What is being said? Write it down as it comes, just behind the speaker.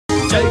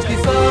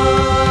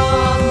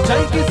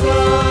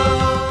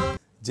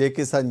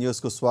JaiKisan news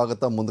కు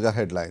స్వాగతం. ముందుగా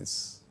హెడ్లైన్స్.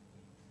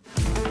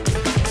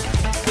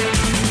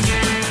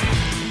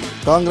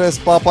 కాంగ్రెస్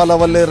పాపాల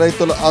వల్లే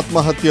రైతుల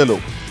ఆత్మహత్యలు.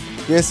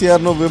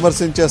 కేసీఆర్ ను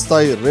విమర్శించే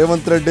స్థాయి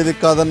రేవంత్ రెడ్డిది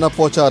కాదన్న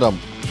పోచారం.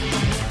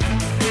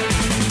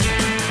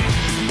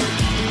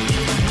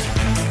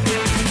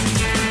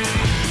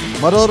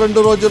 మరో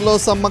 2 రోజుల్లో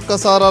సమ్మక్క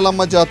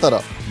సారాలమ్మ జాతర.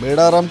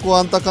 మేడారంకు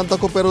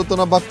అంతకంతకు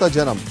పెరుగుతున్న భక్త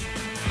జనం.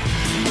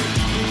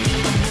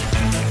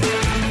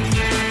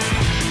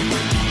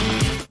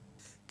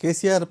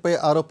 కేసీఆర్పై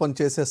ఆరోపణ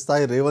చేసే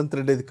స్థాయి రేవంత్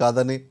రెడ్డిది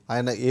కాదని,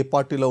 ఆయన ఏ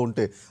పార్టీలో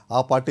ఉంటే ఆ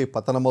పార్టీ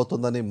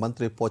పతనమవుతుందని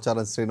మంత్రి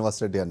పోచారం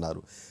శ్రీనివాసరెడ్డి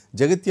అన్నారు.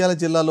 జగిత్యాల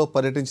జిల్లాలో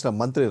పర్యటించిన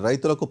మంత్రి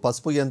రైతులకు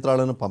పసుపు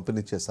యంత్రాలను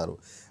పంపిణీ చేశారు.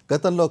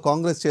 గతంలో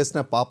కాంగ్రెస్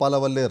చేసిన పాపాల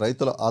వల్లే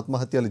రైతుల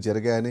ఆత్మహత్యలు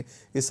జరిగాయని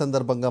ఈ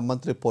సందర్భంగా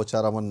మంత్రి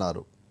పోచారం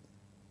అన్నారు.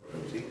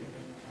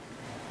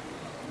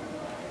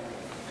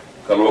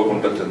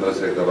 కల్వకుంట్ల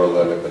చంద్రశేఖరరావు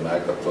గారి యొక్క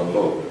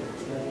నాయకత్వంలో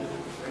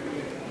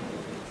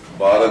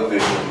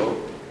భారతదేశంలో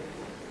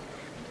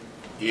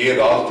ఏ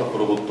రాష్ట్ర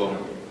ప్రభుత్వం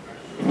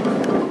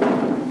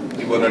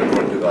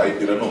ఇవ్వనటువంటి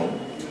రాయితీలను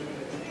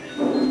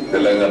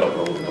తెలంగాణ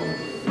ప్రభుత్వం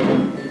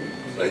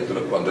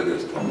రైతులకు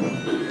అందజేస్తుంది.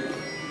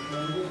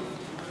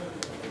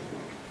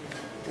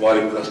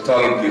 వారి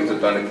కష్టాలను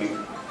తీర్చడానికి,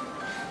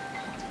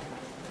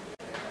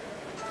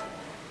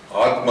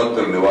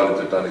 ఆత్మహత్యలు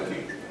నివారించడానికి,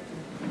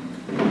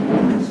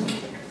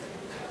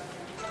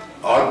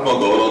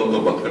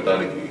 ఆత్మగౌరవంతో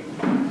బతకటానికి,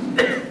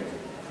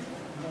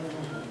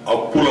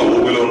 అప్పుల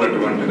ఊబిలో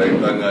ఉన్నటువంటి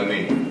రైతాంగాన్ని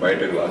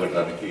బయటకు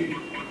లాగటానికి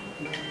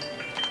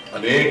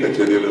అనేక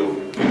చర్యలు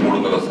ఈ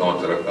 300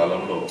 సంవత్సరాల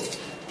కాలంలో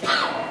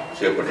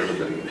చేపట్టడం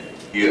జరిగింది.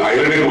 ఈ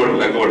ఐరన్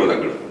లెక్కబడ్డది.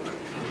 అక్కడ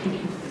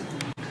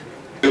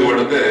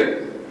పడితే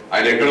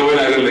ఆయన ఎక్కడ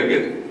పోయినా ఐరన్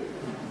లెక్కేది.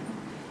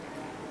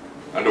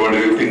 అటువంటి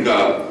వ్యక్తి ఇంకా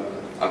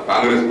ఆ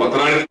కాంగ్రెస్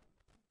పతనాన్ని.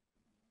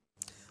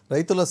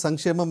 రైతుల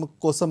సంక్షేమం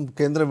కోసం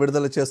కేంద్రం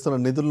విడుదల చేస్తున్న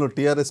నిధులను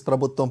టీఆర్ఎస్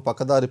ప్రభుత్వం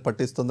పక్కదారి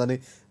పట్టిస్తుందని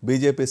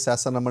బీజేపీ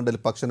శాసనమండలి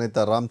పక్షనేత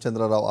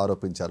రామచంద్రరావు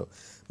ఆరోపించారు.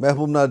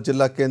 మహబూబ్నగర్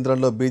జిల్లా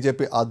కేంద్రంలో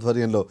బీజేపీ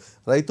ఆధ్వర్యంలో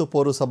రైతు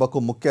పోరు సభకు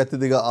ముఖ్య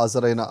అతిథిగా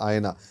హాజరైన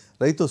ఆయన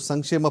రైతు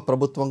సంక్షేమ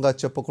ప్రభుత్వంగా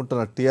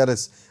చెప్పుకుంటున్న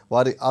టీఆర్ఎస్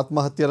వారి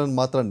ఆత్మహత్యలను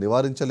మాత్రం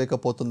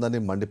నివారించలేకపోతుందని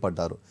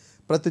మండిపడ్డారు.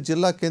 ప్రతి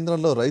జిల్లా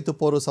కేంద్రంలో రైతు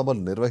పోరు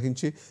సభలు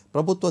నిర్వహించి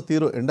ప్రభుత్వ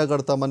తీరు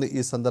ఎండగడతామని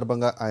ఈ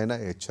సందర్భంగా ఆయన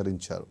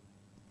హెచ్చరించారు.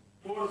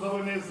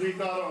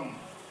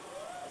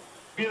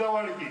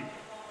 పేదవాడికి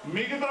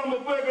మిగతా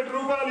 31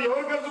 రూపాయలు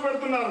ఎవరు ఖర్చు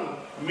పెడుతున్నారు?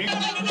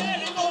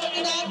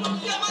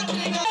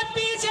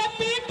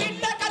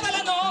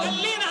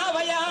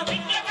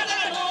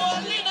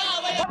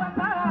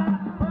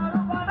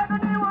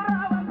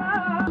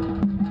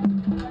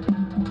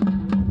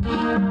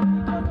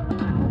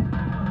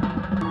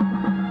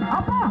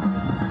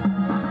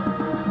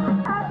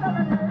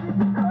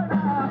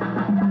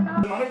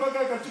 మనకొక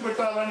ఖర్చు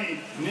పెట్టాలని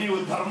నీవు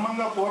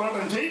ధర్మంగా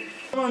పోరాటం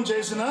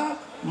చేసిన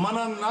మన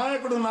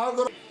నాయకుడు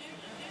నాకు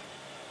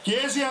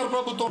కేసీఆర్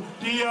ప్రభుత్వం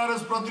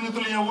టీఆర్ఎస్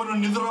ప్రతినిధులు ఎవరు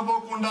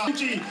నిద్రపోకుండా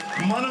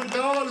మనం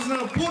కావాల్సిన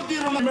పూర్తి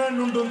డిమాండ్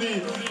ఉంటుంది.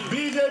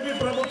 బీజేపీ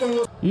ప్రభుత్వం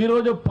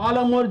ఈరోజు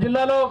పాలమూరు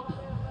జిల్లాలో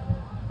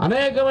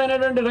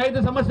అనేకమైనటువంటి రైతు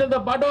సమస్యలతో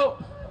పాటు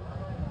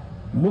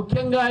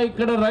ముఖ్యంగా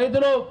ఇక్కడ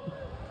రైతులు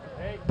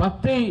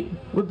పత్తి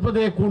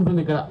ఉత్పత్తి ఎక్కువ ఉంటుంది.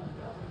 ఇక్కడ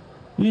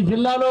ఈ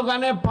జిల్లాలో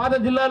కానీ పాత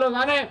జిల్లాలో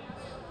కానీ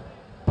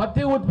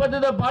పత్తి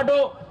ఉత్పత్తితో పాటు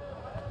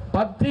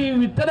పత్తి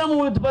విత్తనం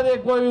ఉత్పత్తి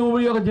ఎక్కువ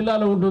ఈ యొక్క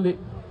జిల్లాలో ఉంటుంది.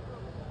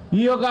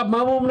 ఈ యొక్క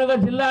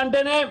మహబూబ్నగర్ జిల్లా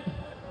అంటేనే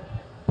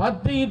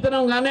పత్తి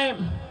విత్తనం కానీ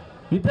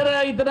ఇతర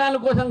విత్తనాల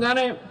కోసం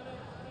కానీ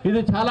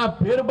ఇది చాలా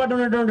పేరు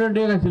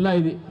పడినటువంటి జిల్లా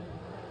ఇది.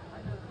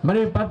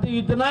 మరి పత్తి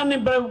విత్తనాన్ని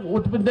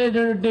ఉత్పత్తి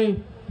చేసేటువంటి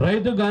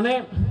రైతు కానీ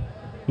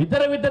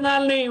ఇతర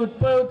విత్తనాలని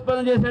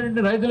ఉత్పత్తి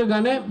చేసేటువంటి రైతులు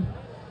కానీ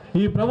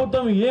ఈ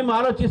ప్రభుత్వం ఏం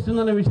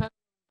ఆలోచిస్తుందన్న విషయాన్ని.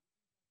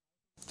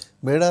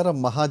 మేడారం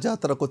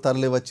మహాజాతరకు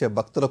తరలివచ్చే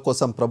భక్తుల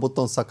కోసం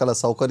ప్రభుత్వం సకల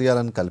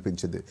సౌకర్యాలను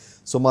కల్పించింది.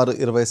 సుమారు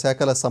 20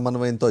 శాఖల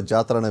సమన్వయంతో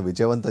జాతరను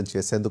విజయవంతం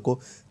చేసేందుకు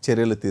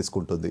చర్యలు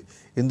తీసుకుంటుంది.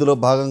 ఇందులో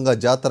భాగంగా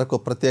జాతరకు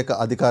ప్రత్యేక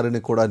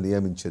అధికారిని కూడా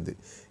నియమించింది.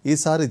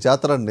 ఈసారి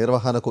జాతర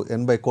నిర్వహణకు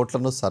 80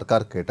 కోట్లను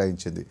సర్కార్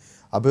కేటాయించింది.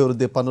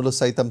 అభివృద్ధి పనులు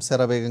సైతం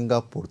శరవేగంగా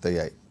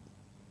పూర్తయ్యాయి.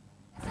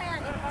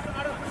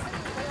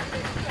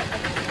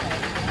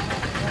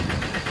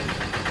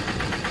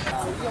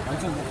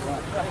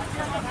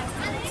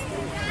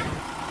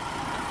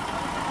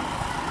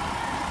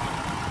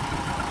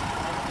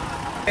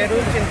 పేరు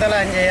చింతల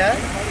అంజయ్య,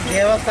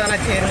 దేవస్థాన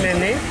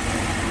చైర్మన్ని.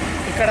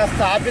 ఇక్కడ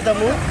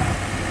స్థాపితము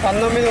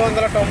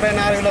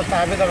 1994లో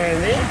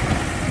స్థాపితమైంది.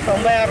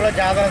 96లో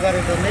జాతర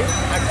జరుగుతుంది.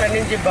 అక్కడి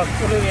నుంచి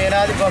భక్తులు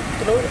వేలాది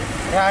భక్తులు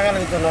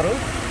రాగలుగుతున్నారు.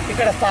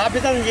 ఇక్కడ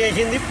స్థాపితం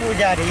చేసింది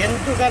పూజారి.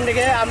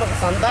 ఎందుకంటే ఆమెకు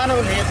సంతానం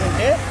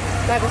లేకుంటే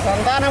నాకు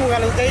సంతానం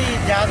కలిగితే ఈ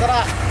జాతర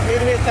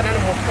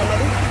నిర్వహిస్తానని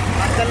మొక్కున్నది.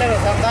 అంతలో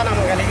సంతానం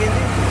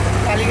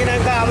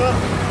కలిగినాక ఆమె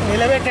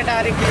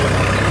నిలబెట్టడానికి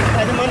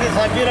 10 మంది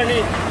సభ్యులని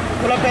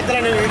కుల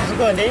పెద్దలను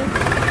పిలుచుకొని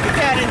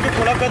విచారించి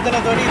కుల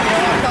పెద్దలతో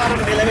దేవస్థానం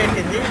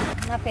నిలబెట్టింది.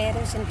 నా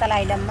పేరు చింతల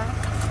ఐలమ్మ,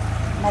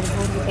 మాది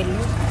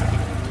గూడిపల్లి.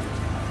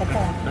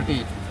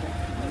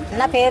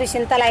 నా పేరు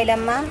చింతల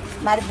ఐలమ్మ,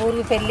 మాది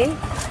బూరుగుపల్లి.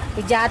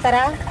 ఈ జాతర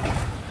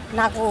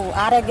నాకు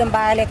ఆరోగ్యం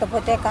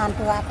బాగాలేకపోతే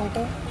కాన్పు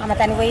కాకుంటే ఆమె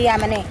తను పోయి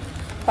ఆమెని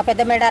ఒక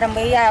పెద్ద మేడారం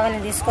పోయి ఆమెను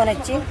తీసుకొని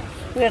వచ్చి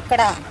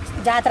ఇక్కడ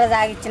జాతర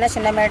సాగించిన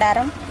చిన్న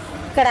మేడారం.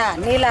 ఇక్కడ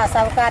నీళ్ళ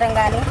సౌకర్యం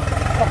కానీ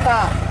ఒక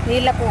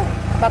నీళ్లకు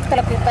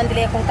భక్తులకు ఇబ్బంది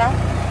లేకుండా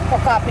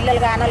ఒక పిల్లలు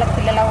కాని వాళ్ళకి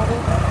పిల్లలు అవరు,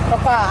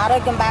 ఒక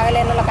ఆరోగ్యం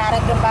బాగలేని వాళ్ళకి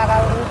ఆరోగ్యం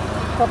బాగవరు,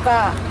 ఒక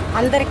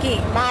అందరికీ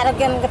మా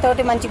ఆరోగ్యంతో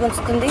మంచిగా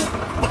ఉంచుతుంది.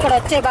 ఇక్కడ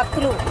వచ్చే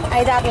భక్తులు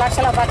 5-6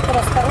 లక్షల భక్తులు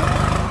వస్తారు,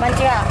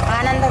 మంచిగా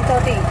ఆనందంతో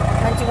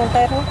మంచిగా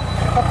ఉంటారు.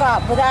 ఒక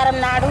బుధవారం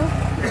నాడు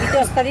బిడ్డ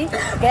వస్తుంది,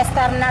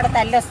 బేస్తారం నాడు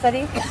తల్లి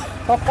వస్తుంది,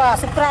 ఒక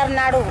శుక్రవారం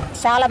నాడు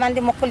చాలా మంది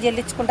మొక్కులు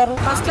చెల్లించుకుంటారు.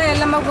 ఫస్ట్లో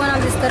ఎల్లమ్మ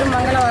బోనాలు తీస్తారు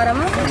మంగళవారం,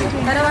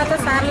 తర్వాత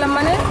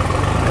సార్లమ్మని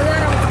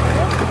బుధవారం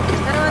వస్తారు,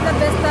 తర్వాత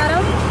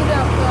బేస్తారం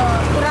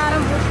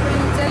శుక్రవారం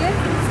పూజించాలి,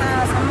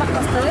 సమ్మక్క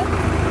వస్తుంది,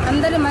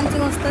 అందరూ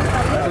మంచిగా వస్తుంది.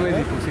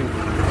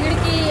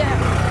 వీడికి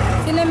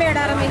చిన్న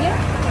మేడారం, ఇది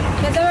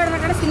పెద్ద మేడారం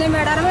అక్కడ చిన్న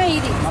మేడారమే.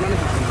 ఇది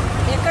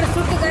ఎక్కడ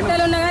చుట్టూ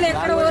గడ్డలు ఉన్నా కానీ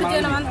ఎక్కడ ఊరు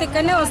చేయడం అంత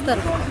ఇక్కడనే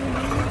వస్తారు.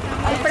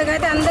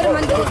 ఇప్పటికైతే అందరూ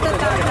మంచిగా వస్తారు.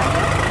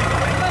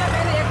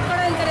 ఎక్కడ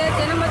ఇంకా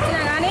జనం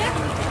వచ్చినా కానీ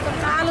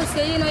కాలు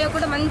చెయ్యి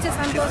నొయ్యకుండా మంచి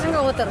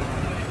సంతోషంగా పోతారు.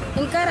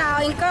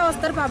 ఇంకా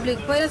వస్తారు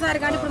పబ్లిక్. పోయినసారి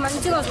కానీ ఇప్పుడు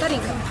మంచిగా వస్తారు.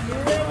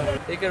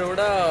 ఇక్కడ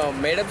కూడా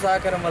మేడం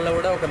సహకారం వల్ల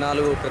కూడా ఒక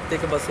 4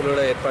 ప్రత్యేక బస్సులు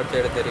కూడా ఏర్పాటు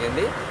చేయడం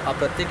జరిగింది. ఆ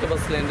ప్రత్యేక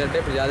బస్సులు ఏంటంటే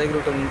ఇప్పుడు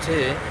యాదగిరిగుట్ట నుంచి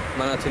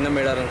మన చిన్న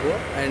మేడారంకు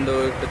అండ్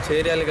ఇప్పుడు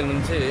చేర్యాల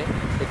నుంచి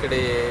ఇక్కడి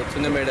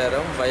చిన్న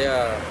Medaram via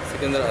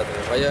Secunderabad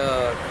via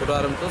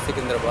కురారం to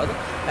Secunderabad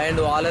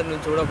and ఆలర్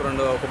నుంచి కూడా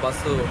ఒక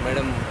బస్సు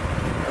మేడం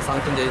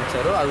శాంక్షన్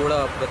చేయించారు. అది కూడా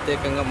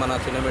ప్రత్యేకంగా మన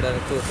చిన్న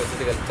మేడారంకు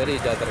ప్రసిద్ధి కలిగించారు ఈ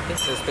జాతరకి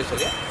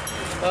ఎస్పెషల్గా.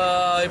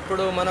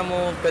 ఇప్పుడు మనము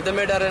పెద్ద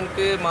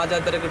మేడారానికి మా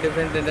జాతరకు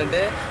డిఫరెంట్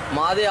ఏంటంటే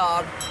మాది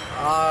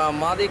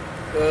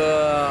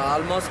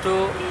ఆల్మోస్ట్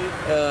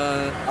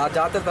ఆ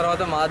జాతర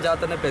తర్వాత మా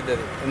జాతరనే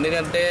పెద్దది.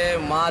 ఎందుకంటే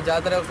మా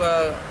జాతర ఒక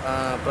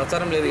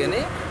ప్రచారం లేదు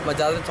కానీ మా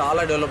జాతర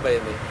చాలా డెవలప్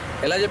అయ్యింది.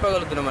 ఎలా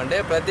చెప్పగలుగుతున్నామంటే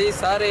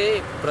ప్రతిసారి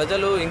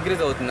ప్రజలు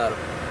ఇంక్రీజ్ అవుతున్నారు.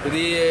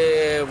 ఇది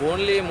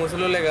ఓన్లీ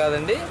ముసలులే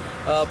కాదండి,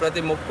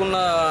 ప్రతి మొక్కున్న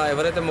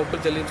ఎవరైతే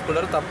మొక్కులు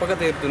చెల్లించుకున్నారో తప్పక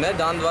తీరుతున్నాయి.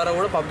 దాని ద్వారా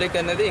కూడా పబ్లిక్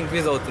అనేది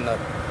ఇంక్రీజ్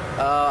అవుతున్నారు.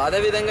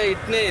 అదేవిధంగా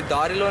ఇట్నే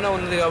దారిలోనే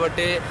ఉంది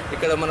కాబట్టి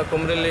ఇక్కడ మన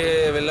కుమ్రెల్లి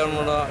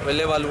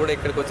వెళ్ళే వాళ్ళు కూడా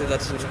ఇక్కడికి వచ్చి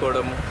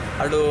దర్శించుకోవడం,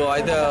 అటు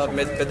అయితే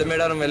పెద్ద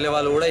మేడారం వెళ్ళే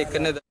వాళ్ళు కూడా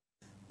ఇక్కడనే.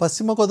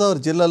 పశ్చిమ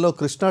గోదావరి జిల్లాలో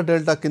కృష్ణా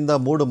డెల్టా కింద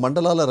 3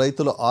 మండలాల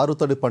రైతులు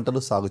ఆరుతడి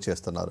పంటలు సాగు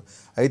చేస్తున్నారు.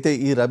 అయితే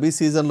ఈ రబీ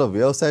సీజన్లో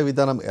వ్యవసాయ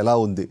విధానం ఎలా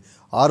ఉంది?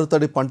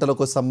 ఆరుతడి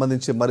పంటలకు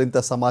సంబంధించి మరింత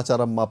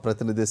సమాచారం మా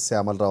ప్రతినిధి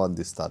శ్యామలరావు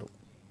అందిస్తారు.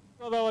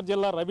 గోదావరి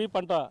జిల్లా రబీ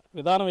పంట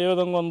విధానం ఏ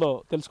విధంగా ఉందో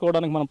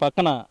తెలుసుకోవడానికి మన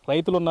పక్కన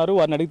రైతులు ఉన్నారు,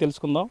 వారిని అడిగి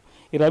తెలుసుకుందాం.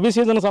 ఈ రబీ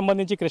సీజన్కి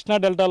సంబంధించి కృష్ణా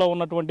డెల్టాలో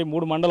ఉన్నటువంటి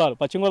 3 మండలాలు,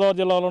 పశ్చిమ గోదావరి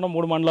జిల్లాలో ఉన్న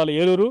 3 మండలాలు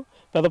ఏలూరు,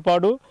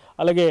 పెదపాడు,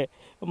 అలాగే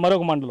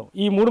మరొక మండలం.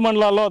 ఈ 3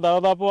 మండలాల్లో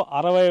దాదాపు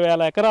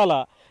 60,000 ఎకరాల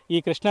ఈ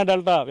కృష్ణా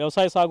డెల్టా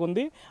వ్యవసాయ సాగు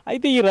ఉంది.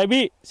 అయితే ఈ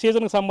రబీ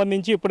సీజన్కి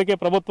సంబంధించి ఇప్పటికే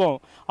ప్రభుత్వం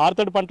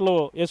ఆరుతడి పంటలు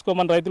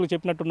వేసుకోమని రైతులకు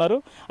చెప్పినట్టున్నారు.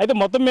 అయితే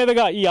మొత్తం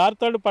మీదుగా ఈ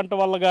ఆరుతడి పంట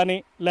వల్ల కానీ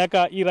లేక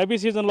ఈ రబీ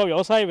సీజన్లో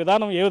వ్యవసాయ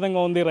విధానం ఏ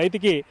విధంగా ఉంది,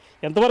 రైతుకి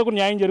ఎంతవరకు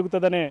న్యాయం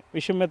జరుగుతుందనే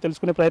విషయం మీద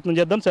తెలుసుకునే ప్రయత్నం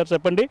చేద్దాం. సార్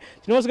చెప్పండి,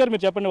 శ్రీనివాస్ గారు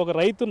మీరు చెప్పండి, ఒక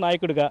రైతు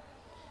నాయకుడిగా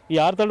ఈ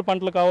ఆరుతడి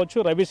పంటలు కావచ్చు,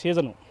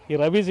 ఈ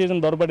రబీ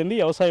సీజన్ దొరబడింది,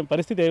 వ్యవసాయం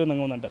పరిస్థితి ఏ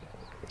విధంగా ఉందంటారు?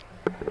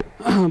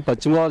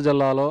 పశ్చిమ గోదావరి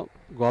జిల్లాలో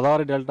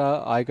గోదావరి డెల్టా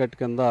ఆయకట్టు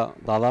కింద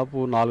దాదాపు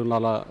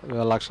 4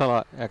 లక్షల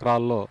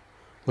ఎకరాల్లో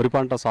వరి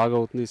పంట సాగు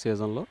అవుతుంది ఈ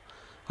సీజన్లో.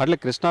 అట్లే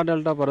కృష్ణా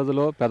డెల్టా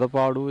పరిధిలో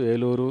పెదపాడు,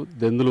 ఏలూరు,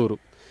 దెందులూరు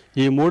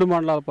ఈ 3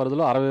 మండలాల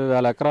పరిధిలో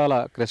 60,000 ఎకరాల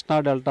కృష్ణా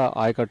డెల్టా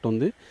ఆయకట్టు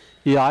ఉంది.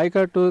 ఈ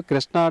ఆయకట్టు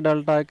కృష్ణా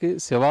డెల్టాకి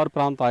శివారు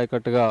ప్రాంత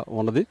ఆయకట్టుగా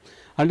ఉన్నది.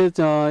 అంటే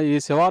ఈ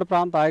శివారు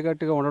ప్రాంత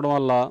ఆయకట్టుగా ఉండడం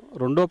వల్ల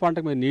రెండో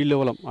పంటకు మీరు నీళ్ళు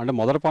ఇవ్వలేం. అంటే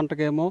మొదటి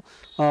పంటకేమో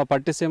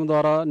పట్టిసీమ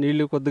ద్వారా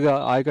నీళ్లు కొద్దిగా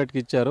ఆయకట్టుకి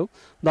ఇచ్చారు,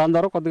 దాని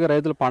ద్వారా కొద్దిగా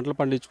రైతులు పంటలు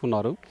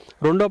పండించుకున్నారు.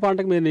 రెండో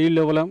పంటకు మీరు నీళ్ళు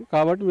ఇవ్వలేం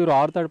కాబట్టి మీరు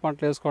ఆరుతడి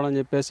పంటలు వేసుకోవాలని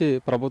చెప్పేసి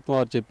ప్రభుత్వం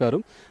వారు చెప్పారు.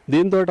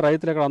 దీంతో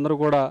రైతులు ఇక్కడ అందరూ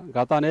కూడా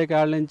గత అనేక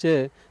ఏళ్ల నుంచే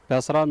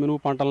పెసర, మినుము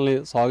పంటల్ని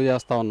సాగు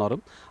చేస్తూ ఉన్నారు.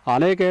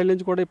 అనేక ఏళ్ళ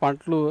నుంచి కూడా ఈ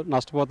పంటలు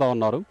నష్టపోతూ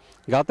ఉన్నారు.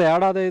 గత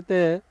ఏడాది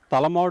అయితే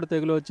తలమాడు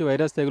తెగులు వచ్చి,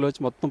 వైరస్ తెగులు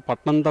వచ్చి మొత్తం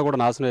పట్టణంతా కూడా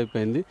నాశనం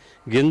అయిపోయింది.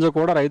 గింజ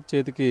కూడా రైతు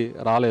చేతికి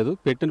రాలేదు.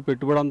 పెట్టిన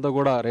పెట్టుబడి అంతా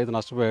కూడా రైతు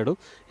నష్టపోయాడు.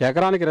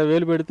 ఎకరానికి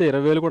 20,000 పెడితే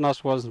 20,000 కూడా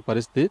నష్టపోవాల్సిన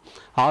పరిస్థితి.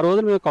 ఆ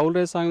రోజున మేము కౌలు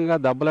రైతు సంఘంగా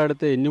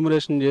దెబ్బలాడితే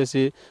ఎన్యూమరేషన్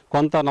చేసి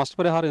కొంత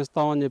నష్టపరిహారం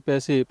ఇస్తామని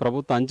చెప్పేసి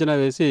ప్రభుత్వం అంచనా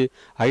వేసి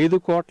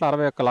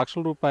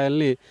 5,61,60,00,000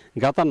 రూపాయలని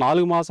గత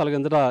 4 మాసాల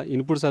కిందట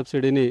ఇన్పుట్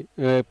సబ్సిడీని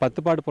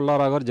పత్తిపాటి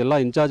పుల్లారావు గారు జిల్లా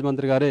ఇన్ఛార్జ్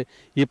మంత్రి గారే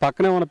ఈ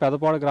పక్కనే ఉన్న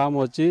పెదపాడు గ్రామం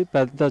వచ్చి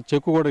పెద్ద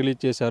చెక్కు కూడా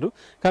రిలీజ్ చేశారు.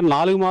 కానీ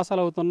 4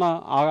 మాసాలు అవుతున్న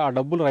ఆ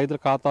డబ్బులు రైతుల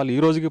ఖాతాలు ఈ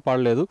రోజుకి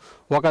పడలేదు.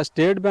 ఒక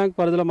స్టేట్ బ్యాంక్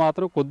పరిధిలో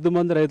మాత్రం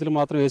కొద్దిమంది రైతులు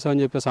మాత్రం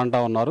వేసామని చెప్పేసి అంటా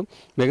ఉన్నారు.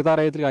 మిగతా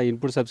రైతులకు ఆ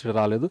ఇన్పుట్ సబ్సిడీ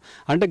రాలేదు.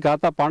 అంటే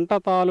గత పంట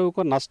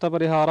తాలూకు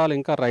నష్టపరిహారాలు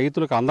ఇంకా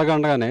రైతులకు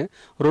అందగండగానే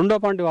రెండో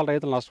పంట వాళ్ళ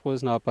రైతులు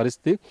నష్టపోసిన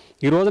పరిస్థితి.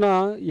 ఈ రోజున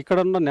ఇక్కడ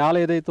ఉన్న నేల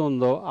ఏదైతే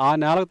ఉందో ఆ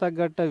నేలకు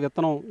తగ్గట్టు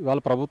విత్తనం ఇవాళ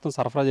ప్రభుత్వం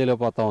సరఫరా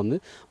చేయలేకపోతా ఉంది.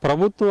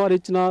 ప్రభుత్వం వారు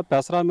ఇచ్చిన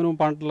పెసరా మినుము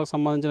పంటలకు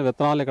సంబంధించిన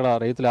విత్తనాలు ఇక్కడ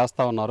రైతులు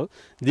వేస్తూ ఉన్నారు.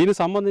 దీనికి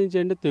సంబంధించి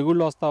ఏంటి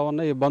తెగుళ్ళు వస్తూ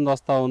ఉన్నాయి, ఇబ్బంది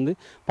వస్తూ ఉంది,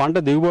 పంట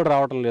దిగుబడి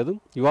రావడం లేదు.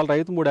 ఇవాళ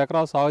రైతు 3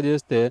 ఎకరాలు సాగు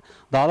చేస్తే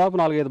దాదాపు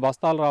 4-5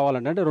 బస్తాలు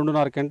రావాలంటే అంటే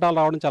 2.5 క్వింటాలు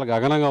రావడం చాలా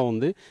గగనంగా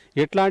ఉంది.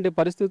 ఇట్లాంటి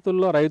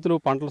పరిస్థితుల్లో రైతులు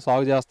పంటలు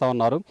సాగు చేస్తూ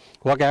ఉన్నారు.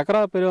 1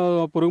 ఎకరా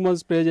పురుగు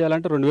మందు స్ప్రే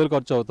చేయాలంటే 2,000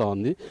 ఖర్చు అవుతూ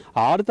ఉంది.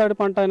 6 తడి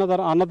పంట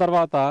అన్న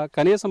తర్వాత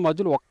కనీసం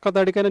మధ్యలో ఒక్క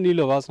తడికైనా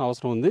నీళ్ళు ఇవ్వాల్సిన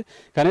అవసరం ఉంది.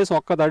 కనీసం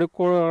ఒక్క తడికి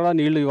కూడా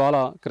నీళ్లు ఇవాళ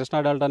కృష్ణా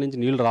డెల్టా నుంచి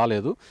నీళ్లు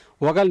రాలేదు.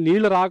 ఒకవేళ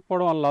నీళ్లు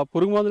రాకపోవడం వల్ల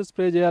పురుగు మందులు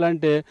స్ప్రే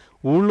చేయాలంటే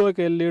ఊళ్ళోకి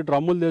వెళ్ళి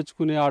డ్రమ్ములు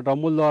తెచ్చుకుని ఆ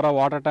డ్రమ్ముల ద్వారా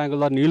వాటర్ ట్యాంకుల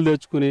ద్వారా నీళ్లు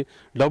తెచ్చుకుని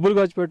డబ్బులు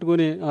ఖర్చు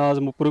పెట్టుకుని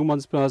పురుగు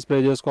మందు స్ప్రే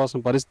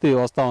చేసుకోవాల్సిన పరిస్థితి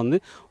వస్తూ ఉంది.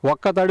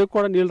 ఒక్క తడికి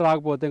కూడా నీళ్ళు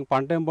రాకపోతే ఇంక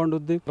పంట ఏం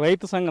పండుద్ది?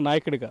 రైతు సంఘ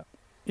నాయకుడిగా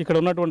ఇక్కడ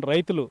ఉన్నటువంటి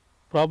రైతులు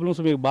ప్రాబ్లమ్స్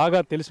మీకు బాగా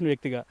తెలిసిన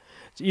వ్యక్తిగా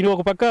ఈయన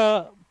ఒక పక్క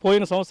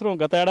పోయిన సంవత్సరం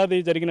గత ఏడాది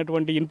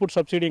జరిగినటువంటి ఇన్పుట్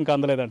సబ్సిడీ ఇంకా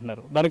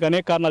అందలేదంటున్నారు. దానికి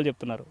అనేక కారణాలు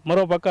చెప్తున్నారు.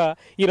 మరోపక్క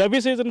ఈ రబీ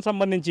సీజన్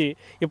సంబంధించి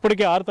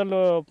ఇప్పటికే 6 తళ్ళు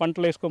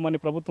పంటలు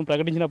వేసుకోమని ప్రభుత్వం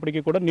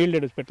ప్రకటించినప్పటికీ కూడా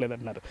నీళ్లు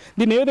పెట్టలేదంటున్నారు.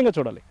 దీన్ని ఏ విధంగా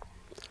చూడాలి?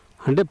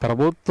 అంటే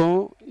ప్రభుత్వం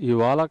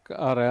ఇవాళ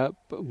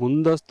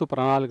ముందస్తు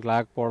ప్రణాళిక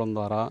లేకపోవడం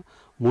ద్వారా,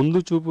 ముందు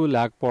చూపు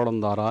లేకపోవడం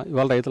ద్వారా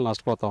ఇవాళ రైతులు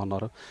నష్టపోతూ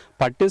ఉన్నారు.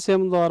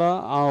 పట్టిసీమ ద్వారా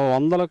ఆ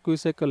 100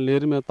 క్యూసెక్కుల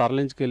నీరు మేము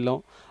తరలించుకెళ్ళాం,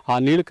 ఆ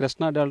నీళ్ళు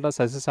కృష్ణా డెల్టా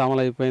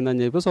సస్యశ్యామలు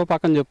అయిపోయిందని చెప్పేసి ఒక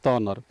పక్కన చెప్తా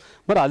ఉన్నారు.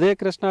 మరి అదే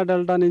కృష్ణా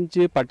డెల్టా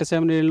నుంచి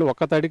పట్టిసీమ నీళ్ళు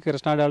ఒక్క తడికి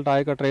కృష్ణా డెల్టా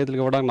ఆయకట్టు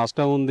రైతులకు ఇవ్వడానికి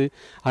నష్టం ఉంది.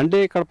 అంటే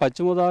ఇక్కడ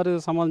పశ్చిమ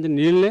గోదావరికి సంబంధించిన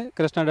నీళ్ళే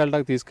కృష్ణా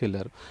డెల్టాకి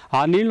తీసుకెళ్లారు.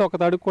 ఆ నీళ్ళు ఒక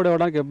తడికి కూడా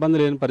ఇవ్వడానికి ఇబ్బంది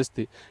లేని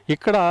పరిస్థితి.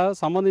 ఇక్కడ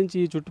సంబంధించి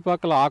ఈ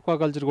చుట్టుపక్కల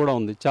ఆక్వాకల్చర్ కూడా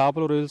ఉంది,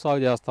 చేపలు రొయ్యలు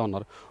సాగు చేస్తూ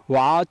ఉన్నారు.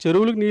 ఆ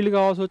చెరువులకు నీళ్లు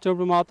కావాల్సి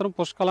వచ్చినప్పుడు మాత్రం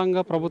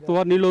పుష్కలంగా ప్రభుత్వం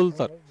వారు నీళ్ళు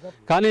వదులుతారు.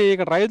 కానీ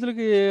ఇక్కడ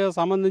రైతులకి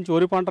సంబంధించి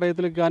వరి పంట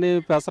రైతులకు కానీ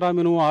పెసరా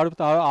మినుము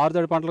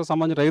ఆరుతడి పంటలకు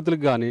సంబంధించిన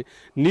రైతులకు కానీ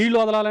నీళ్లు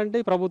వదలాలంటే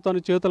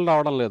ప్రభుత్వానికి చేతులు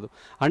రావడం లేదు.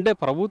 అంటే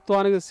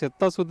ప్రభుత్వానికి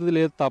చిత్తశుద్ధి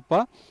లేదు తప్ప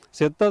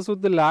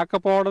చిత్తశుద్ధి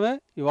లేకపోవడమే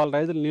ఇవాళ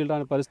రైతులు నీళ్ళు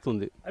రాని పరిస్థితి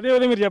ఉంది.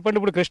 అదేవిధంగా మీరు చెప్పండి,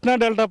 ఇప్పుడు కృష్ణా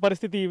డెల్టా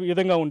పరిస్థితి ఈ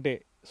విధంగా ఉంటే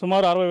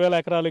సుమారు 60,000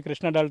 ఎకరాలు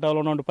కృష్ణా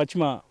డెల్టాలో ఉన్న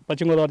పశ్చిమ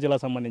గోదావరి జిల్లా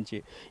సంబంధించి,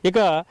 ఇక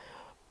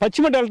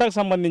పశ్చిమ డెల్టాకు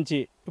సంబంధించి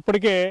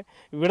ఇప్పటికే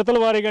విడతల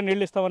వారీగా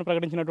నీళ్లు ఇస్తామని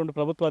ప్రకటించినటువంటి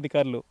ప్రభుత్వ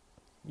అధికారులు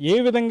ఏ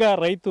విధంగా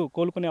రైతు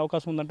కోలుకునే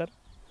అవకాశం ఉందంటారు?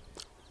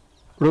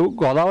 ఇప్పుడు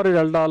గోదావరి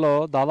డెల్టాలో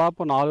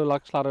దాదాపు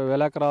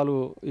 4,60,000 ఎకరాలు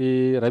ఈ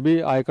రబీ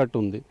ఆయకట్టు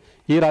ఉంది.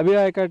 ఈ రబీ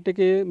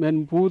ఆయకట్టుకి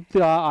మేము పూర్తి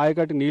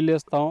ఆయకట్టుకి నీళ్ళు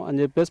ఇస్తాం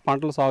అని చెప్పేసి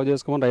పంటలు సాగు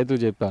చేసుకోమని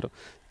రైతులు చెప్పారు.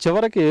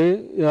 చివరికి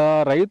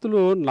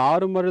రైతులు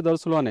నారుమడి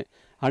దశలోనే,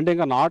 అంటే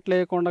ఇంకా నాట్లు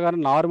వేయకుండా కానీ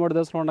నారుమడి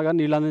దశలో ఉండగానే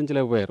నీళ్ళు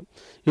అందించలేకపోయారు.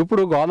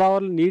 ఇప్పుడు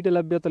గోదావరిలో నీటి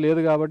లభ్యత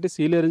లేదు కాబట్టి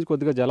సీలేరు నుంచి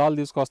కొద్దిగా జలాలు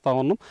తీసుకొస్తా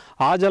ఉన్నాం.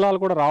 ఆ జలాలు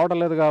కూడా రావడం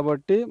లేదు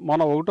కాబట్టి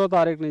మన 1వ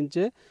తారీఖు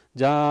నుంచే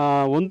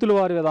వంతుల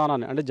వారి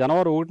విధానాన్ని, అంటే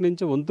జనవరి 1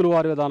 నుంచి వంతుల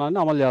వారి విధానాన్ని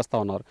అమలు చేస్తూ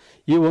ఉన్నారు.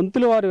 ఈ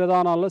వంతుల వారి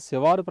విధానాల్లో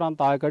శివారు ప్రాంత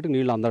ఆయకట్టుకు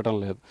నీళ్ళు అందటం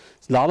లేదు.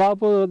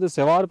 దాదాపు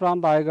శివారు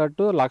ప్రాంత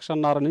ఆయకట్టు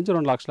 1,50,000 నుంచి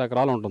 2 లక్షల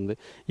ఎకరాలు ఉంటుంది.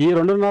 ఈ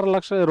 2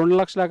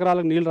 లక్షల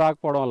ఎకరాలకు నీళ్ళు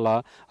రాకపోవడం వల్ల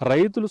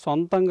రైతులు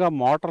సొంతంగా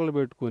మోటార్లు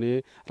పెట్టుకుని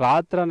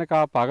రాత్రి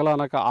అనక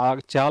పగలనక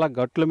చాలా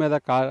గట్ల మీద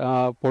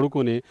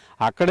పడుకుని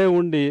అక్కడే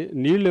ఉండి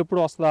నీళ్ళు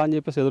ఎప్పుడు వస్తుందా అని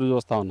చెప్పేసి ఎదురు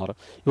చూస్తూ ఉన్నారు.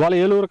 ఇవాళ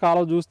ఏలూరు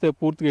కాలువ చూస్తే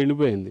పూర్తిగా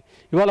ఎండిపోయింది.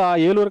 ఇవాళ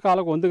ఏలూరు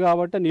కాలువకు ఉంది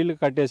కాబట్టి నీళ్లు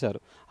కట్టేశారు.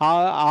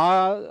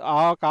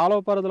 ఆ కాలువ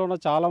పరిధిలో ఉన్న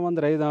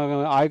చాలామంది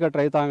ఆయకట్టు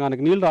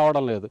రైతాంగానికి నీళ్ళు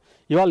రావడం లేదు.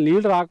 ఇవాళ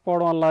నీళ్ళు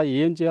రాకపోవడం వల్ల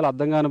ఏం చేయాలో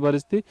అర్థం కాని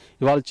పరిస్థితి.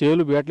 ఇవాళ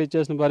చేలు బేటలు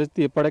ఇచ్చేసిన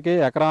పరిస్థితి. ఇప్పటికే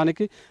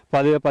ఎకరానికి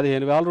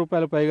 15,000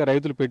 రూపాయల పైగా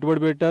రైతులు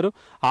పెట్టుబడి పెట్టారు.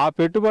 ఆ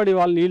పెట్టుబడి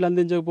వాళ్ళు నీళ్ళు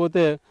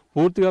అందించకపోతే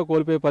పూర్తిగా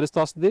కోల్పోయే పరిస్థితి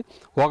వస్తుంది.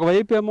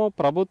 ఒకవైపు ఏమో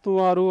ప్రభుత్వం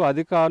వారు,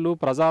 అధికారులు,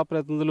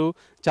 ప్రజాప్రతినిధులు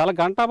చాలా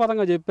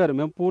ఘంటాపథంగా చెప్పారు,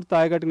 మేము పూర్తి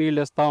ఆయకట్టుకు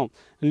నీళ్ళు ఇస్తాం,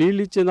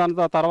 నీళ్ళు ఇచ్చిన దాని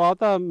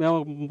తర్వాత మేము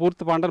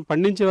పూర్తి పంటను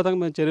పండించే విధంగా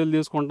మేము చర్యలు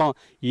తీసుకుంటాం,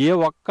 ఏ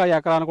ఒక్క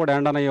ఎకరాన్ని కూడా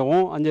ఎండనీయము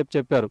అని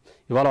చెప్పారు.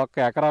 ఇవాళ ఒక్క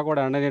ఎకరా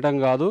కూడా ఎండనీయడం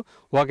కాదు,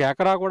 1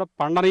 ఎకరా కూడా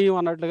పండనీయం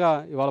అన్నట్లుగా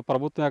ఇవాళ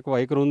ప్రభుత్వం యొక్క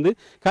వైఖరి ఉంది.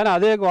 కానీ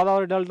అదే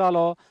గోదావరి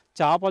డెల్టాలో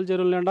చేపల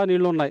చెరువుల నిండా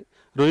నీళ్లు ఉన్నాయి,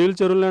 రొయ్యల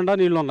చెరువుల నిండా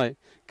నీళ్లు ఉన్నాయి.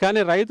 కానీ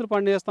రైతులు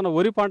పండిస్తున్న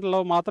వరి పంటలో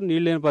మాత్రం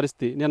నీళ్ళు లేని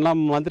పరిస్థితి. నిన్న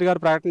మంత్రి గారు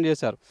ప్రకటన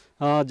చేశారు,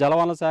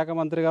 జలవనరుల శాఖ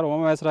మంత్రి గారు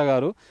ఉమామేశ్వరరావు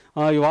గారు,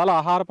 ఇవాళ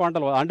ఆహార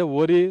పంటలు అంటే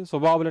వరి,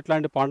 సుబాబులు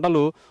ఇట్లాంటి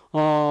పంటలు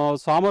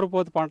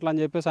సోమరిపోతు పంటలు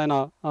అని చెప్పేసి ఆయన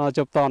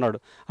చెప్తా ఉన్నాడు.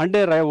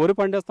 అంటే వరి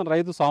పండిస్తున్న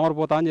రైతు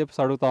సోమరిపోతా అని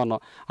చెప్పేసి అడుగుతా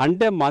ఉన్నాం.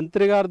 అంటే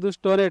మంత్రి గారి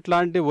దృష్టిలోనే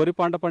ఇట్లాంటి వరి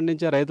పంట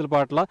పండించే రైతుల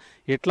పట్ల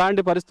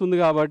ఇట్లాంటి పరిస్థితి ఉంది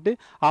కాబట్టి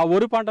ఆ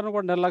వరి పంటను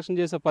కూడా నిర్లక్ష్యం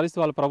చేసే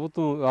పరిస్థితి వాళ్ళ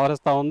ప్రభుత్వం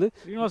వ్యవహరిస్తూ ఉంది.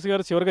 శ్రీనివాస్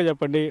గారు, చివరిగా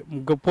చెప్పండి,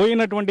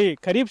 పోయినటువంటి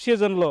ఖరీఫ్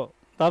సీజన్లో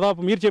దాదాపు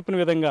మీరు చెప్పిన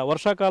విధంగా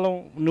వర్షాకాలం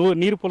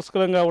నీరు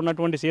పుష్కలంగా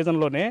ఉన్నటువంటి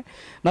సీజన్లోనే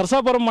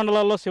నరసాపురం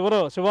మండలాల్లో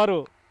శివారు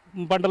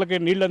పంటలకి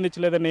నీళ్లు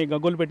అందించలేదని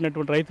గగ్గోలు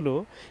పెట్టినటువంటి రైతులు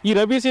ఈ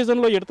రబీ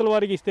సీజన్లో విడతల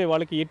వారికి ఇస్తే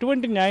వాళ్ళకి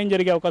ఎటువంటి న్యాయం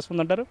జరిగే అవకాశం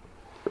ఉందంటారు?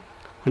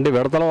 అంటే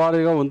విడతల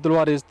వారీగా వంతుల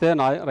వారి ఇస్తే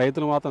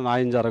రైతులు మాత్రం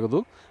న్యాయం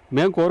జరగదు.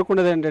 మేము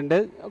కోరుకునేది ఏంటంటే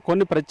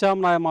కొన్ని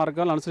ప్రత్యామ్నాయ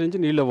మార్గాలు అనుసరించి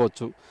నీళ్ళు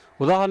ఇవ్వచ్చు.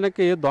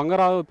 ఉదాహరణకి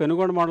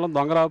పెనుగొండ మండలం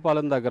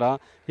దొంగరావుపాలెం దగ్గర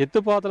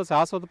ఎత్తిపోతలు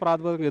శాశ్వత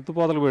ప్రాతిపదికన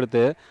ఎత్తిపోతలు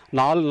పెడితే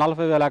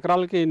 40,000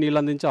 ఎకరాలకి నీళ్ళు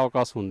అందించే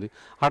అవకాశం ఉంది.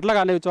 అట్లాగే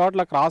అనేక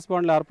చోట్ల క్రాస్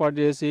బండ్లు ఏర్పాటు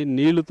చేసి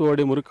నీళ్లు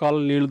తోడి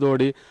మురికాలను నీళ్లు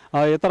తోడి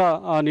ఇతర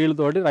నీళ్లు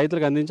తోడి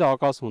రైతులకు అందించే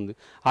అవకాశం ఉంది.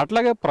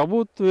 అట్లాగే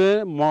ప్రభుత్వే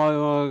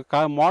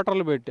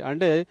మోటార్లు పెట్టి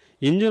అంటే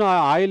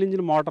ఆయిల్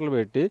ఇంజిన్ మోటార్లు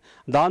పెట్టి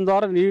దాని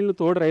ద్వారా నీళ్లు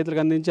తోడి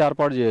రైతులకు అందించి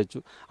ఏర్పాటు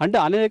చేయొచ్చు. అంటే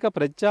అనేక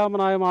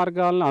ప్రత్యామ్నాయ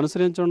మార్గాలను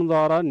అనుసరించడం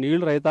ద్వారా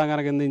నీళ్లు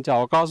రైతాంగానికి అందించే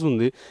అవకాశం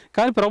ఉంది.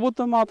 కానీ ప్రభుత్వం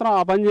మాత్రం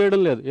ఆ పని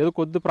చేయడం లేదు. ఏదో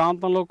కొద్ది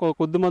ప్రాంతంలో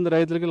కొద్ది మంది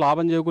రైతులకి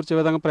లాభం చేకూర్చే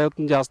విధంగా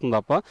ప్రయత్నం చేస్తుంది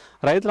తప్ప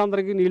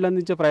రైతులందరికీ నీళ్ళు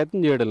అందించే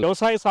ప్రయత్నం చేయడం లేదు.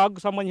 వ్యవసాయ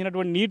సాగుకు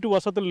సంబంధించినటువంటి నీటి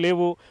వసతులు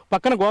లేవు.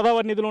 పక్కన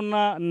గోదావరి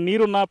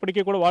నీరు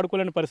ఉన్నప్పటికీ కూడా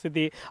వాడుకోలేని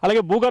పరిస్థితి.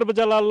 అలాగే భూగర్భ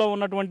జలాల్లో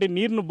ఉన్నటువంటి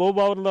నీరును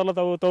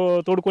బోబావులలో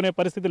తోడుకునే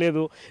పరిస్థితి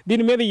లేదు.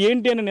 దీని మీద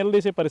ఏంటి అని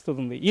నిలదీసే పరిస్థితి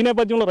ఉంది. ఈ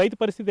నేపథ్యంలో రైతు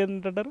పరిస్థితి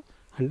ఏంటంటారు?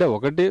 అంటే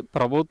ఒకటి,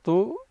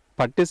 ప్రభుత్వం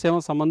పట్టిసీమ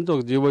సంబంధించి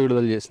ఒక జీవో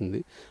విడుదల చేసింది.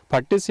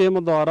 పట్టిసీమ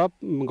ద్వారా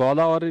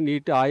గోదావరి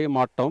నీటి ఆయి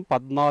మట్టం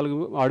 14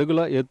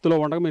 అడుగుల ఎత్తులో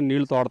ఉండగా మేము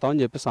నీళ్లు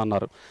తోడతామని చెప్పేసి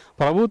అన్నారు.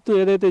 ప్రభుత్వం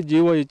ఏదైతే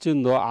జీవో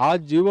ఇచ్చిందో ఆ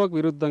జీవోకు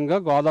విరుద్ధంగా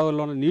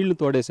గోదావరిలో నీళ్లు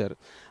తోడేశారు.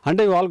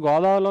 అంటే ఇవాళ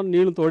గోదావరిలో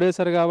నీళ్లు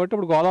తోడేశారు కాబట్టి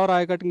ఇప్పుడు గోదావరి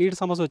ఆయకట్టుకి నీటి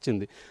సమస్య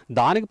వచ్చింది.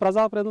 దానికి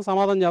ప్రజాప్రతినిధులు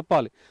సమాధానం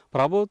చెప్పాలి.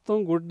 ప్రభుత్వం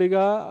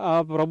గుడ్డిగా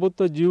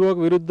ప్రభుత్వ జీవోకు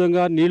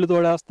విరుద్ధంగా నీళ్లు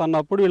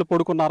తోడేస్తున్నప్పుడు వీళ్ళు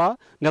పడుకున్నారా,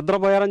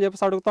 నిద్రపోయారని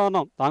చెప్పేసి అడుగుతా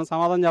ఉన్నాం. దానికి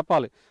సమాధానం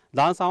చెప్పాలి.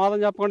 దానికి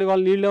సమాధానం చెప్పకుండా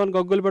ఇవాళ నీళ్ళు ఏమైనా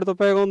గగ్గులు పెడితే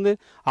ఉపయోగం ఉంది?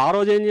 ఆ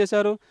రోజు ఏం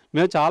చేశారు?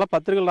 మేము చాలా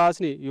పత్రికలు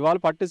రాసినాయి, ఇవాళ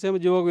పట్టిసీమ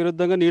జీవోకు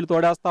విరుద్ధంగా నీళ్లు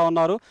తోడేస్తా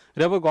ఉన్నారు,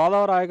 రేపు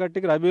గోదావరి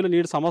ఆయకట్టుకి రబీలో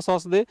నీటి సమస్య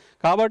వస్తుంది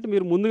కాబట్టి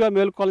మీరు ముందుగా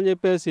మేలుకోవాలని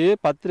చెప్పేసి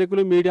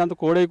పత్రికలు మీడియా అంతా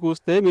కోడై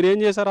కూస్తే మీరు ఏం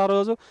చేశారు?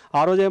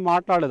 ఆ రోజు ఏం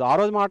మాట్లాడలేదు. ఆ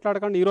రోజు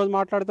మాట్లాడకుండా ఈ రోజు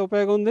మాట్లాడితే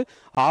ఉపయోగం ఉంది?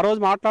 ఆ రోజు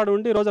మాట్లాడి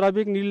ఉంటే ఈరోజు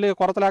రబీకి నీళ్ళు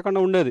కొరత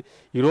లేకుండా ఉండేది.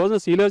 ఈరోజు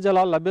సీలేరు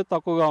జలాల లభ్యత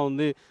తక్కువగా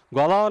ఉంది,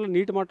 గోదావరిలో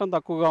నీటి మట్టం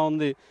తక్కువగా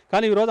ఉంది.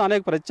 కానీ ఈరోజు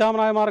అనేక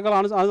ప్రత్యామ్నాయ మార్గాలు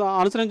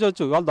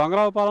అనుసరించవచ్చు. ఇవాళ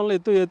దొంగరావుపాలెంలో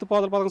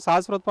ఎత్తిపోతల పథకం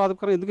శాశ్వత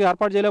ప్రాతిపదికన ఎందుకు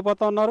ఏర్పాటు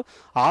చేయలేకపోతా ఉన్నారు?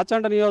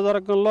 ఆచంట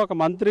నియోజకవర్గంలో ఒక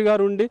మంత్రి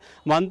గారు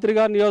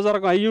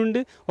నియోజకవర్గం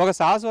అయ్యుండి ఒక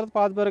శాశ్వత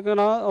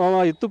ప్రాతిపదికన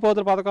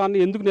ఎత్తిపోతల పథకాన్ని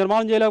ఎందుకు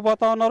నిర్మాణం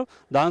చేయలేకపోతా ఉన్నారు?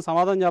 దానికి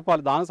సమాధానం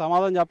చెప్పాలి. దానికి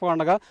సమాధానం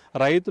చెప్పకుండా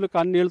రైతులు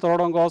కన్నీళ్లు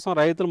తోడడం కోసం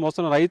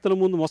రైతుల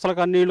ముందు ముసలి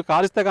కన్నీళ్లు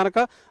కారిస్తే కనుక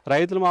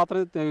రైతులు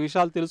మాత్రం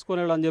విషయాలు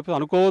తెలుసుకునేళ్ళు అని చెప్పి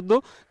అనుకోవద్దు.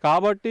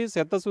 కాబట్టి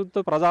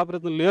చిత్తశుద్ధితో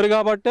ప్రజాప్రతినిధులు లేరు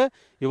కాబట్టే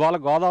ఇవాళ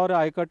గోదావరి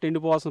ఆయకట్టు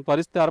ఎండిపోవాల్సిన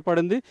పరిస్థితి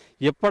ఏర్పడింది.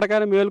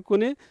 ఎప్పటికైనా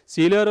మేలుకుని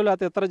సీలేరు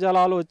లేకపోతే ఇతర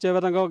జలాలు వచ్చే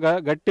విధంగా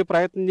గట్టి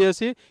ప్రయత్నం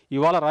చేసి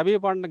ఇవాళ రబీ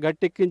పంట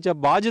గట్టెక్కించే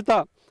బాధ్యత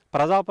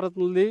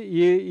ప్రజాప్రతినిధులు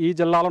ఈ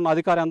జిల్లాలో ఉన్న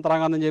అధికార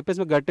యంత్రాంగం అని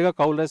చెప్పేసి గట్టిగా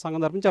కౌలు రైతు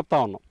సంఘం తరపున చెప్తా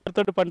ఉన్నాం.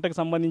 ఆరుతడి పంటకు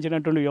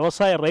సంబంధించినటువంటి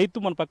వ్యవసాయ రైతు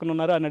మన పక్కన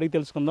ఉన్నారు, అని అడిగి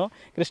తెలుసుకుందాం.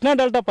 కృష్ణా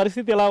డెల్టా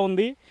పరిస్థితి ఎలా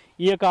ఉంది?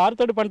 ఈ యొక్క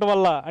ఆరుతడి పంట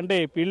వల్ల అంటే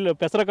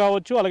పెసర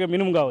కావచ్చు, అలాగే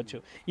మినుము కావచ్చు,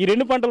 ఈ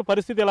రెండు పంటల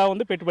పరిస్థితి ఎలా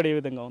ఉంది? పెట్టుబడి ఏ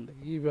విధంగా ఉంది?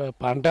 ఈ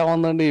పంట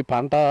ఏముందండి, ఈ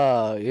పంట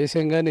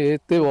వేసాం కానీ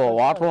వేస్తే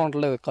వాటర్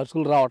ఉండట్లేదు,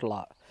 ఖర్చులు రావట్లా.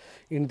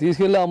 ఈయన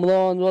తీసుకెళ్ళి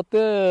అమ్ముదామని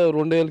చూస్తే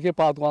 2,000కి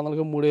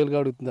 1,500కి 3,000కి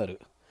అడుగుతున్నారు.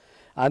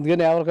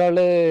 అందుకని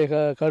ఎవరికాళ్ళే ఇక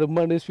కడుపు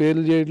మండి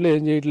స్పేర్లు చేయట్లేదు,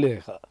 ఏం చేయట్లేదు.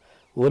 ఇక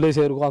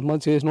వదిలేసారు.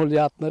 కొంతమంది చేసిన వాళ్ళు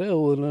చేస్తున్నారు,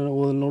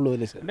 వదిలిన వాళ్ళు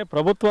వదిలేసారు. అంటే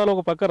ప్రభుత్వాలు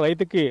ఒక పక్క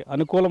రైతుకి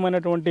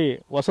అనుకూలమైనటువంటి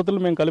వసతులు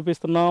మేము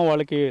కల్పిస్తున్నాం,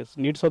 వాళ్ళకి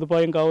నీటి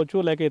సదుపాయం కావచ్చు,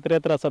 లేక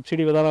ఇతరేతర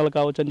సబ్సిడీ విధానాలు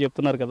కావచ్చు అని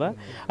చెప్తున్నారు కదా.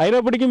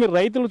 అయినప్పటికీ మీరు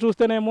రైతులు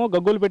చూస్తేనేమో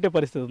గగ్గోలు పెట్టే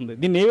పరిస్థితి ఉంది.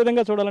 దీన్ని ఏ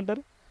విధంగా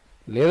చూడాలంటారు?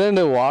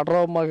 లేదండి, వాటర్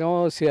మాకేమో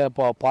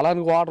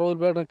పొలానికి వాటర్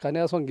వదిలిపెట్టడం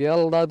కనీసం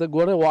గీల దాకా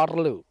కూడా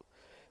వాటర్ లేవు.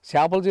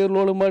 చేపల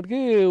చెరువుల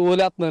మటుకి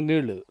వదిలేస్తున్నారు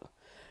నీళ్లు.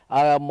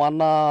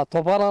 మొన్న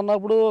తుఫాన్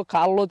అన్నప్పుడు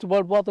కాలంలో వచ్చి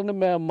పడిపోతుండే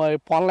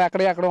పొలం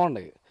ఎక్కడే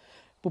ఉన్నాయి,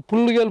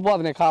 పుల్లుకి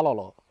వెళ్ళిపోతున్నాయి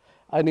కాలంలో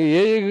అని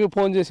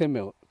ఫోన్ చేసాం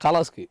మేము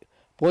కలాస్కి.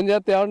 ఫోన్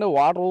చేస్తే ఏమంటే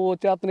వాటర్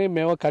వచ్చేస్తున్నాయి,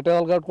 మేము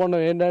కట్టేదాలు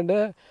కట్టుకున్నాం, ఏంటంటే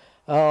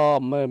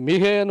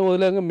మీకే అని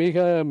వదిలేక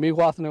మీకు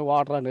వస్తున్నాయి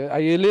వాటర్ అని.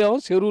 అవి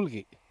వెళ్ళాము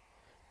చెరువులకి.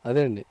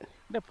 అదే అండి.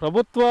 అంటే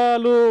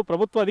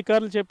ప్రభుత్వ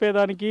అధికారులు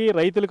చెప్పేదానికి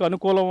రైతులకు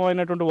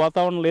అనుకూలమైనటువంటి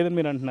వాతావరణం లేదని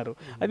మీరు అంటున్నారు.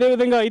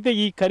 అదేవిధంగా అయితే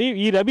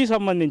ఈ రబీ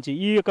సంబంధించి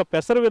ఈ యొక్క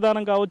పెసర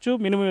విధానం కావచ్చు,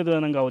 మినుము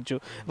విధానం కావచ్చు,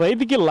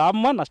 రైతుకి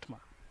లాభమా నష్టమా?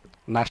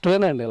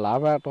 నష్టమేనండి.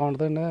 లాభం ఎట్లా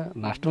ఉంటుందండి,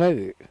 నష్టమే.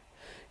 ఇది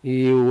ఈ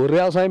వరి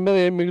వ్యవసాయం మీద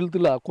ఏం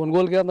మిగులుతులా.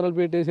 కొనుగోలు కేంద్రాలు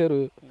పెట్టేశారు.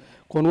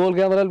 కొనుగోలు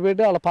కేంద్రాలు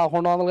పెట్టి అలా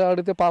 1,100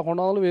 అడిగితే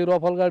 1,100, 1,000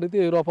 రూపాయలకి అడిగితే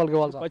 1,000 రూపాయలకి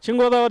ఇవ్వాలి. పశ్చిమ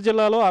గోదావరి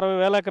జిల్లాలో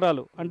 60,000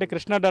 ఎకరాలు అంటే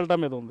కృష్ణా డెల్టా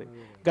మీద ఉంది.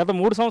 గత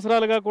 3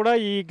 సంవత్సరాలుగా కూడా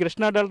ఈ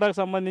కృష్ణా డెల్టాకు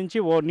సంబంధించి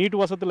నీటి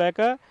వసతి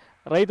లేక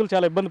రైతులు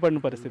చాలా ఇబ్బంది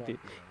పడిన పరిస్థితి.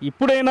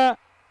 ఇప్పుడైనా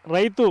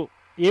రైతు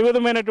ఏ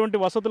విధమైనటువంటి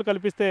వసతులు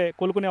కల్పిస్తే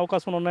కోలుకునే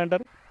అవకాశం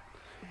ఉన్నాయంటారు?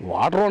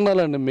 వాటర్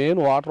ఉండాలండి,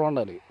 మెయిన్ వాటర్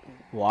ఉండాలి.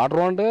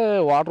 వాటర్ అంటే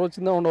వాటర్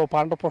వచ్చిందే ఉండవు,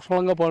 పంట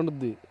పుష్కలంగా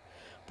పండుద్ది.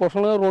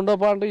 పుష్కలంగా రెండో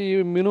పంట ఈ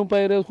మినుము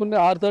పైరు వేసుకుని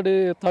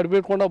తడి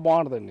పెట్టుకుంటే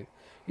బాగుంటుందండి.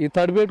 ఈ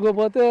తడి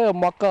పెట్టుకోకపోతే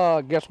మొక్క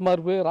గెస్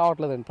మారిపోయి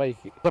రావట్లేదండి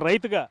పైకి. ఒక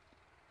రైతుగా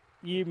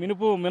ఈ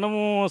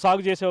మినుము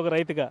సాగు చేసే ఒక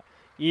రైతుగా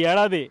ఈ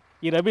ఏడాది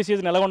ఈ రబీ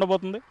సీజన్ ఎలా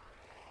ఉండబోతుంది?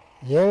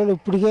 ఏమండి,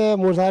 ఇప్పటికే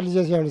 3 సార్లు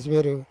చేసామండి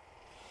స్పేరు.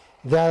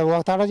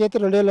 ఒక తడ చేస్తే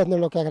 2,000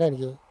 అవుతుందండి ఒక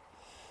ఎకరానికి.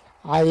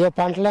 ఏ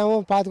పంటలేమో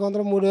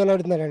 2,500, 3,000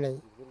 అడుగుతున్నారండి.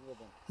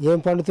 ఏం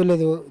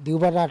పండుతులేదు,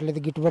 దిగుబడి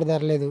రావట్లేదు, గిట్టుబడి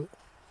ధర లేదు.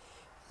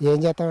 ఏం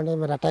చేస్తామండి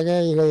మరి? అట్టాగే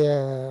ఇక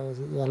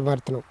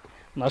వెళ్ళబడుతున్నాం.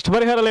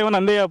 నష్టపరిహారాలు ఏమైనా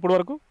అందాయా అప్పటి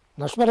వరకు?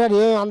 నష్టపరిహారం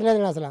ఏం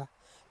అందలేదండి అసలు.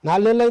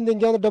 4 నెలలు అయింది,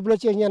 ఇంకేదో డబ్బులు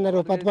వచ్చేసి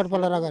అన్నారు పత్తిపాటి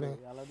పుల్లారావు గారు.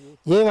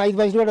 ఏం 5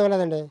 పైసలు కూడా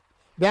ఇవ్వలేదండి.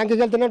 బ్యాంకుకి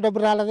వెళ్తున్నా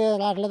డబ్బులు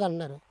రావట్లేదు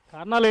అన్నారు.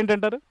 కారణాలు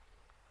ఏంటంటారు?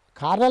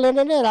 కారణాలు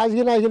ఏంటంటే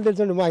రాజకీయ నాయకులు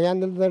తెలుసండి,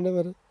 మాకేం తెలుస్తుందండి.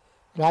 మరి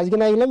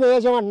రాజకీయ నాయకులు మేము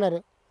వేసామంటున్నారు,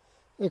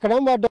 ఇక్కడ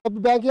డబ్బు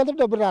బ్యాంకుకి వెళ్తే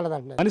డబ్బులు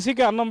రాలేదండి.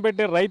 మనిషికి అన్నం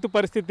పెట్టే రైతు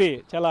పరిస్థితి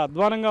చాలా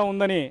అధ్వానంగా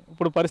ఉందని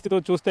ఇప్పుడు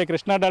పరిస్థితి చూస్తే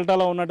కృష్ణా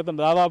డెల్టాలో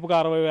ఉన్నటువంటి దాదాపుగా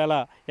 60,000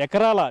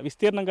 ఎకరాల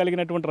విస్తీర్ణం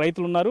కలిగినటువంటి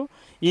రైతులు ఉన్నారు.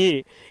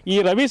 ఈ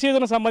రబీ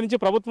సీజన్ సంబంధించి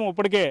ప్రభుత్వం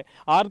ఇప్పటికే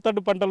 6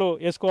 తడ్డు పంటలు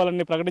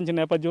వేసుకోవాలని ప్రకటించిన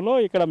నేపథ్యంలో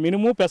ఇక్కడ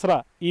మినుము పెసర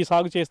ఈ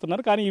సాగు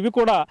చేస్తున్నారు. కానీ ఇవి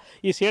కూడా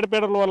ఈ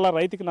చీడపీడల వల్ల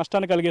రైతుకి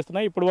నష్టాన్ని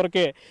కలిగిస్తున్నాయి. ఇప్పటి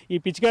వరకే ఈ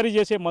పిచికారీ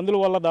చేసే మందుల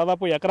వల్ల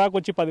దాదాపు ఎకరాకు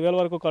వచ్చి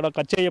 10,000 వరకు కూడా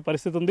ఖర్చు అయ్యే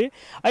పరిస్థితి ఉంది.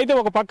 అయితే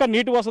ఒక పక్క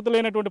నీటి వసతి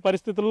లేనటువంటి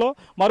పరిస్థితుల్లో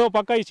మరో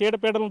పక్క ఈ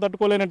చీడపీడలను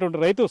తట్టుకోలేనటువంటి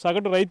రైతు,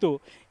 సగటు రైతు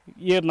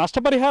ఈ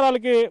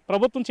నష్టపరిహారాలకి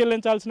ప్రభుత్వం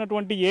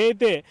చెల్లించాల్సినటువంటి ఏ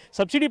అయితే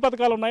సబ్సిడీ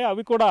పథకాలు ఉన్నాయో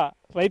అవి కూడా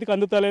రైతుకు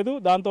అందుతలేదు.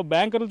 దాంతో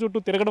బ్యాంకుల చుట్టూ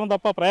తిరగడం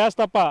తప్ప ప్రయాస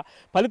తప్ప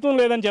ఫలితం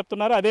లేదని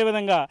చెప్తున్నారు.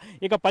 అదేవిధంగా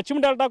ఇక పశ్చిమ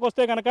డెల్టాకు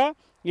వస్తే కనుక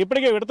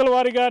ఇప్పటికే విడతల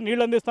వారీగా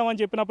నీళ్లు అందిస్తామని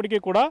చెప్పినప్పటికీ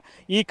కూడా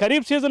ఈ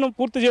ఖరీఫ్ సీజన్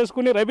పూర్తి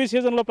చేసుకుని రబీ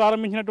సీజన్లో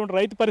ప్రారంభించినటువంటి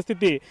రైతు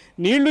పరిస్థితి,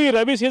 నీళ్లు ఈ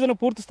రబీ సీజన్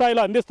పూర్తి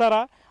స్థాయిలో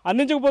అందిస్తారా,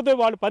 అందించకపోతే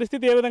వాళ్ళ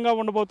పరిస్థితి ఏ విధంగా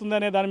ఉండబోతుంది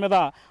అనే దాని మీద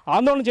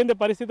ఆందోళన చెందే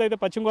పరిస్థితి అయితే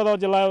పశ్చిమ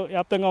గోదావరి జిల్లా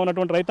వ్యాప్తంగా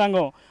ఉన్నటువంటి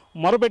రైతాంగం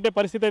మొరపెట్టే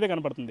పరిస్థితి అయితే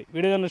కనపడుతుంది.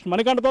 Video journalist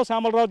మణికంఠతో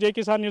Shyamalarao,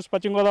 Jai Kisan news,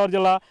 పశ్చిమ గోదావరి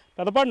జిల్లా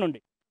పెదపాడు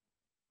నుండి.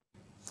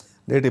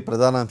 నేటి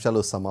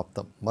ప్రధానాంశాలు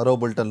సమాప్తం. మరో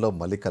బులెటిన్లో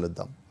మళ్ళీ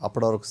కలుద్దాం.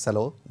 అప్పటి వరకు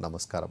సెలవు,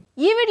 నమస్కారం.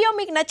 ఈ వీడియో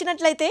మీకు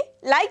నచ్చినట్లయితే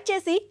లైక్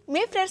చేసి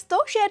మీ ఫ్రెండ్స్తో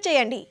షేర్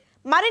చేయండి.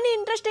 మరిన్ని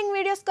ఇంట్రెస్టింగ్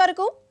వీడియోస్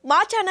కొరకు మా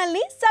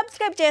ఛానల్ని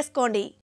సబ్స్క్రైబ్ చేసుకోండి.